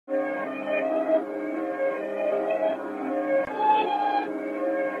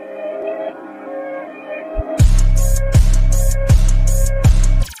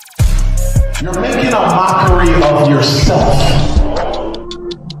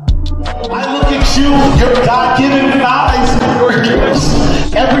you, your God-given knowledge, your gifts,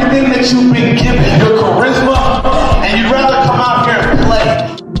 everything that you've been given, your charisma, and you'd rather come out here and play.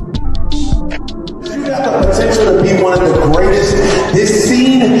 You got the potential to be one of the greatest this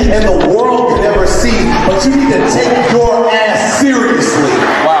scene and the world could ever see, but you need to take your ass seriously.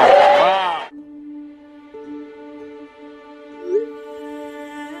 Wow.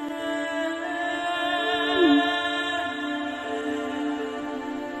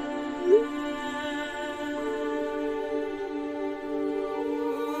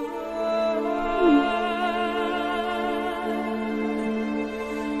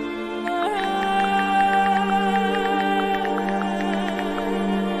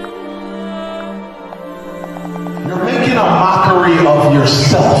 You're making a mockery of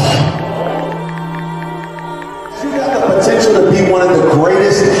yourself. You got the potential to be one of the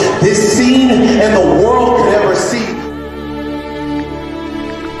greatest this scene and the world could ever see.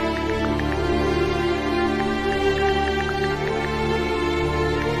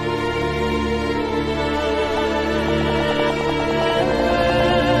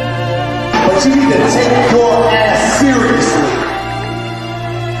 But you need to take your ass seriously.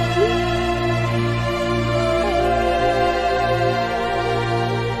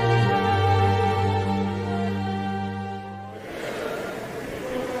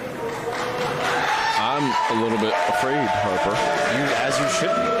 I'm a little bit afraid, Harper. As you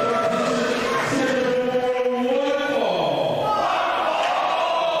should be.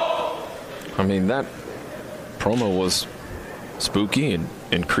 I mean, that promo was spooky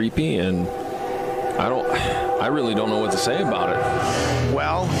and creepy, and I really don't know what to say about it.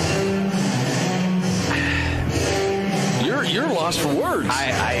 Well, You're lost for words.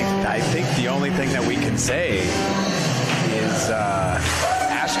 I think the only thing that we can say is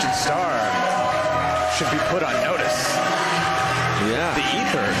Ashton Starr should be put on notice. Yeah. The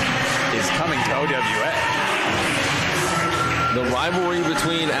Ether is coming to OWA. The rivalry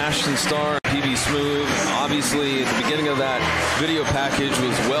between Ashton Starr and PB Smooth, obviously at the beginning of that video package,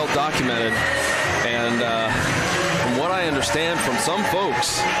 was well documented. And from what I understand from some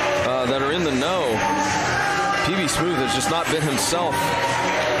folks that are in the know, PB Smooth has just not been himself.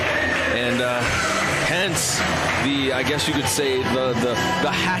 And hence the, I guess you could say, the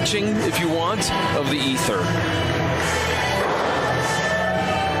hatching, if you want, of the Ether.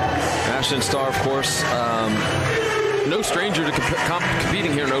 Ashton Starr, of course, no stranger to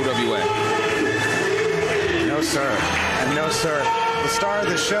competing here in OWA. No, sir. And no, sir. The star of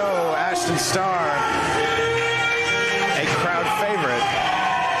the show, Ashton Starr, a crowd favorite.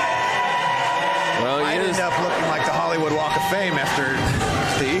 Well, Might end up looking like the Hollywood Walk of Fame after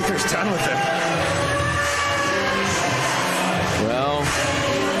the Ether's done with it. Well,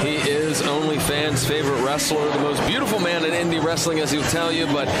 he is OnlyFans' favorite wrestler, the most beautiful man in indie wrestling, as he'll tell you,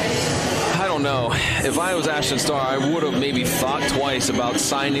 but I don't know. If I was Ashton Starr, I would have maybe thought twice about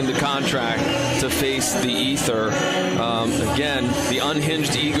signing the contract to face the Ether. Again, the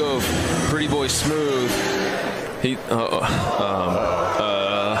unhinged ego of Pretty Boy Smooth.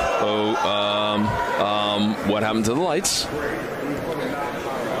 What happened to the lights?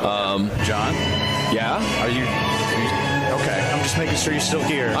 John? Yeah? Are you okay, I'm just making sure you're still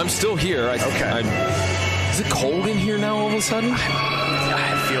here. I'm still here. Okay. Is it cold in here now all of a sudden?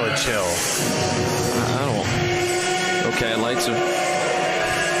 I feel a chill. I don't. Okay, lights are.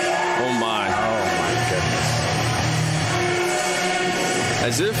 Oh my. Oh my goodness.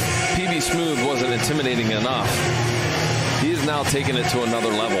 As if PB Smooth wasn't intimidating enough, he is now taking it to another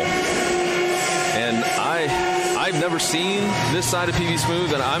level. And I've never seen this side of PB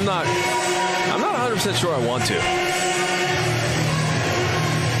Smooth, and I'm not 100% sure I want to.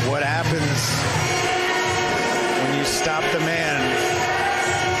 What happens when you stop the man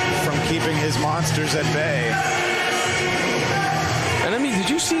from keeping his monsters at bay? And I mean, did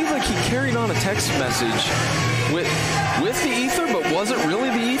you see, like, he carried on a text message with the Ether, but was it really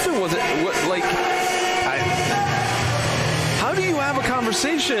the Ether? Was it, how do you have a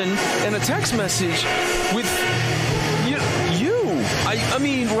conversation and a text message with you? I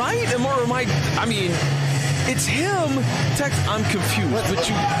mean, right? I mean, it's him. I'm confused.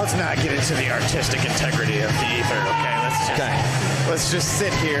 Let's not get into the artistic integrity of the Ether, okay? Let's just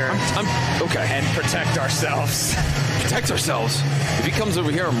sit here okay. and protect ourselves. Protect ourselves? If he comes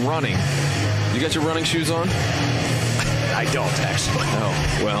over here, I'm running. You got your running shoes on? I don't, actually. Oh,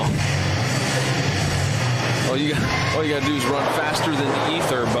 well. All you got to do is run faster than the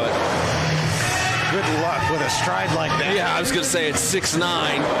Ether, but... Good luck with a stride like that. Yeah, I was going to say it's 6'9".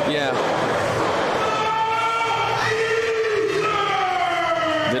 Yeah.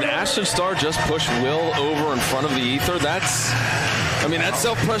 Did Ashton Starr just push Will over in front of the Ether? I mean, that's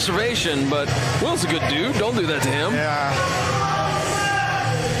self-preservation, but Will's a good dude. Don't do that to him. Yeah.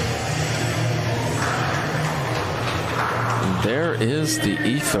 There is the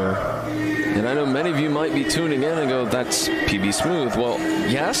ether. And I know many of you might be tuning in and go, that's PB Smooth. Well,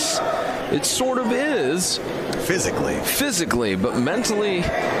 yes, it sort of is. Physically, but mentally,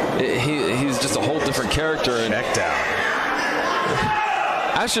 he's just a whole different character. And checked out.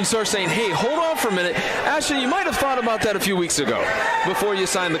 Ashton Starr saying, hey, hold on for a minute. Ashton, you might have thought about that a few weeks ago before you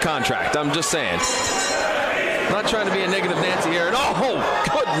signed the contract. I'm just saying. Not trying to be a negative Nancy here. And oh,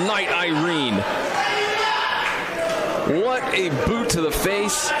 good night, Irene. What a boot to the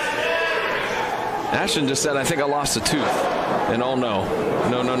face. Ashton just said, I think I lost a tooth. And oh, no.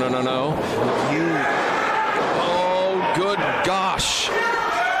 No. Oh, good gosh.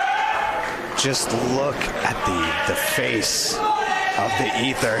 Just look at the face of the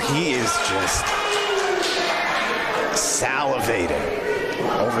ether. He is just salivating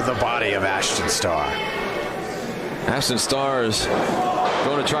over the body of Ashton Starr. Ashton Starr is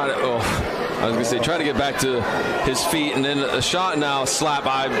going to try to, I was going to say, try to get back to his feet, and then a shot now, slap.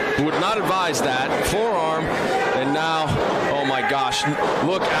 I would not advise that. Forearm, and now, oh my gosh,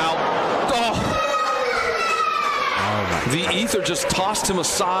 look out. Oh. The ether just tossed him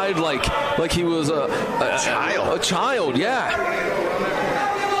aside like he was a child. A child, yeah.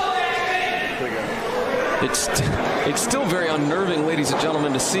 It's still very unnerving, ladies and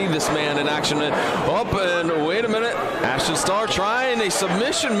gentlemen, to see this man in action. And wait a minute. Ashton Starr trying a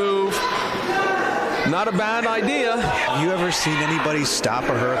submission move. Not a bad idea. Have you ever seen anybody stop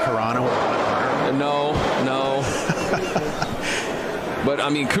a hurricanrana with one arm? No. But, I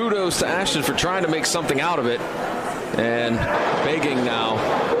mean, kudos to Ashton for trying to make something out of it. And begging now.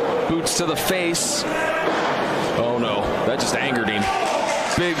 Boots to the face. Oh, no. That just angered him.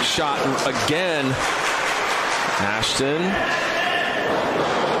 Big shot again. Ashton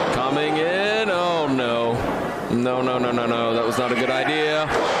coming in. Oh, no. No. That was not a good idea.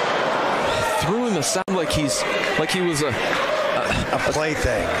 Threw him aside like he was a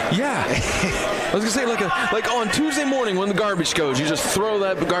plaything. Yeah. I was gonna say like on Tuesday morning when the garbage goes, you just throw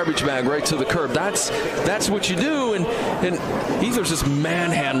that garbage bag right to the curb. That's what you do. And Ether's just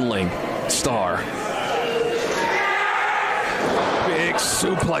manhandling Starr. Big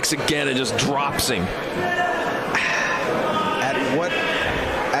suplex again and just drops him.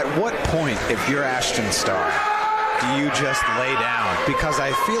 At what point, if you're Ashton Starr, do you just lay down? Because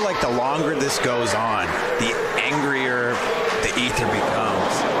I feel like the longer this goes on, the angrier the ether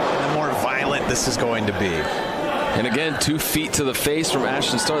becomes, and the more violent this is going to be. And again, 2 feet to the face from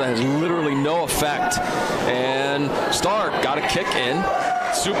Ashton Starr. That has literally no effect. And Starr got a kick in,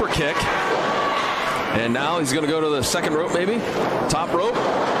 super kick. And now he's going to go to the second rope, maybe top rope.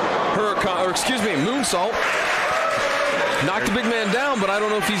 Moonsault. Knocked the big man down, but I don't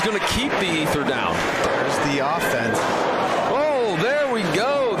know if he's going to keep the ether down. There's the offense. Oh, there we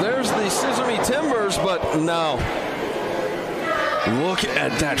go. There's the Scissor Me Timbers, but no. Look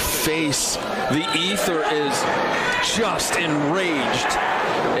at that face. The ether is just enraged.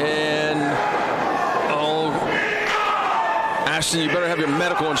 And, Ashton, you better have your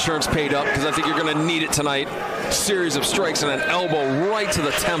medical insurance paid up because I think you're going to need it tonight. Series of strikes and an elbow right to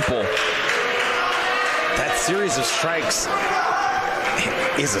the temple. That series of strikes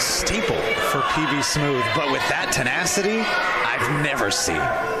is a staple for PB Smooth, but with that tenacity, I've never seen.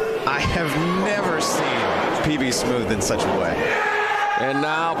 I have never seen PB Smooth in such a way. And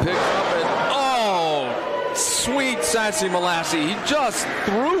now picked up and sweet Sassy Molassie. He just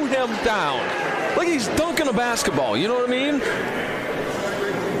threw him down like he's dunking a basketball. You know what I mean?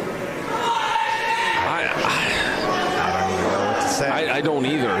 I don't even know what to say. I don't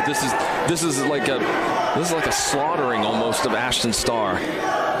either. This is like a slaughtering almost of Ashton Starr.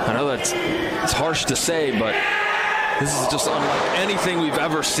 I know it's harsh to say, but this is just unlike anything we've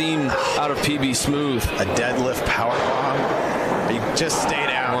ever seen out of PB Smooth. A deadlift powerbomb. He just stayed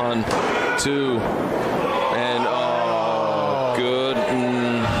out. 1, 2, and good.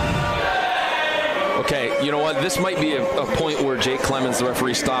 Okay, you know what? This might be a point where Jake Clemens, the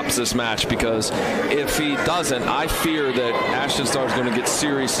referee, stops this match, because if he doesn't, I fear that Ashton Starr is going to get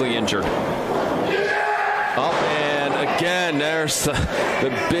seriously injured. And again, there's the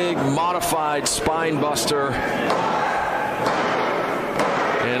big modified spine buster.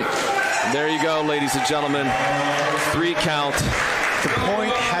 And there you go, ladies and gentlemen. 3 count. The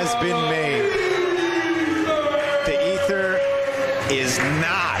point has been made. The ether is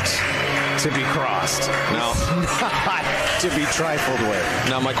not to be crossed. Now, Not to be trifled with.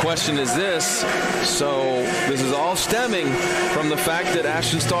 Now, my question is this. So, this is all stemming from the fact that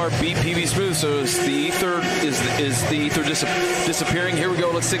Ashton Starr beat PB Smooth. So, is the ether disappearing? Here we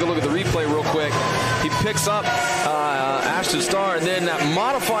go. Let's take a look at the replay real quick. He picks up Ashton Starr, and then that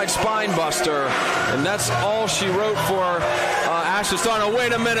modified spine buster, and that's all she wrote for Ashton Starr. Now,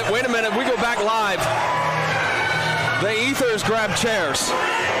 wait a minute. We go back live. The ethers grab chairs.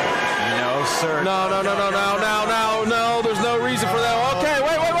 No, sir. No. There's no reason for that. Okay,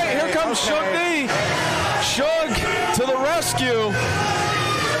 wait. Here comes Shug D. Shug to the rescue.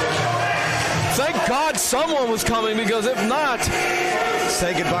 Thank God someone was coming, because if not...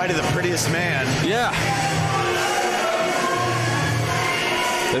 Say goodbye to the prettiest man. Yeah.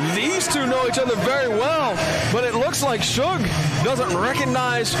 And these two know each other very well, but it looks like Shug doesn't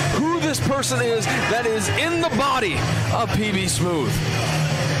recognize who this person is that is in the body of PB Smooth.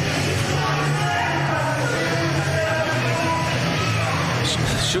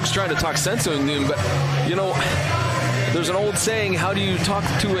 Shug's trying to talk sense to him, but, you know, there's an old saying, how do you talk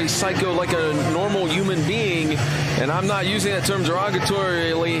to a psycho like a normal human being? And I'm not using that term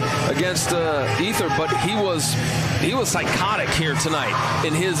derogatorily against Ether, but he was psychotic here tonight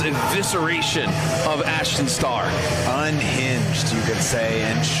in his evisceration of Ashton Starr. Unhinged, you could say.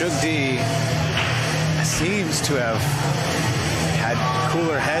 And Shug D seems to have had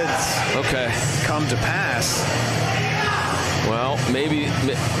cooler heads come to pass. Well, maybe...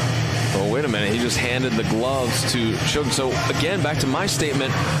 Oh, wait a minute. He just handed the gloves to Shug. So, again, back to my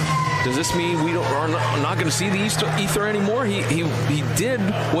statement. Does this mean we are not going to see the ether anymore? He did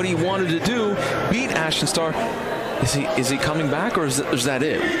what he wanted to do, beat Ashton Starr. Is he coming back, or is that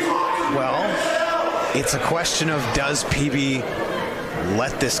it? Well, it's a question of, does PB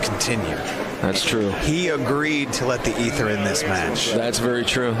let this continue? That's true. He agreed to let the ether in this match. That's very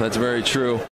true.